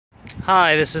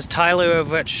Hi, this is Tyler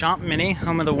over at Shop Mini,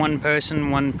 home of the one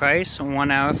person, one price, 1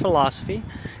 hour philosophy.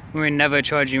 We never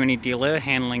charge you any dealer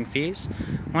handling fees.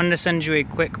 Wanted to send you a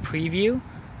quick preview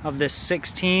of this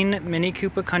 16 Mini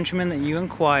Cooper Countryman that you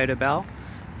inquired about.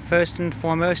 First and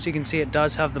foremost, you can see it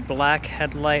does have the black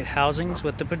headlight housings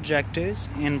with the projectors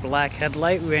and black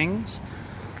headlight rings,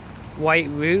 white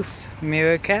roof,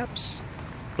 mirror caps,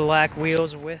 black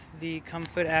wheels with the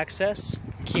comfort access,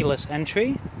 keyless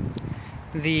entry,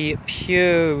 the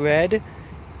pure red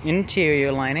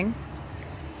interior lining,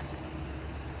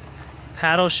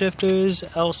 paddle shifters,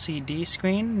 LCD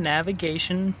screen,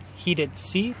 navigation, heated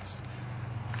seats,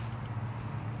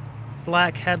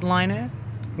 black headliner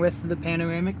with the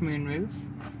panoramic moonroof,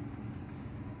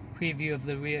 preview of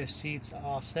the rear seats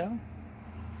also.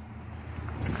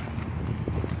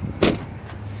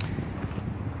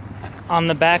 On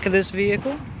the back of this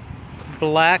vehicle,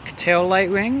 black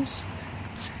taillight rings.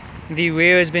 The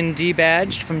rear has been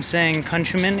debadged from saying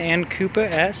Countryman and Cooper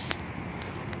S.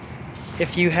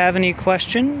 If you have any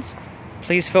questions,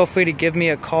 please feel free to give me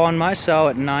a call on my cell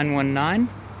at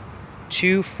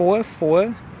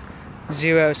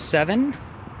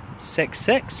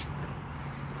 919-244-0766.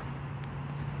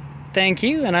 Thank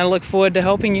you, and I look forward to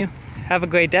helping you. Have a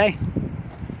great day.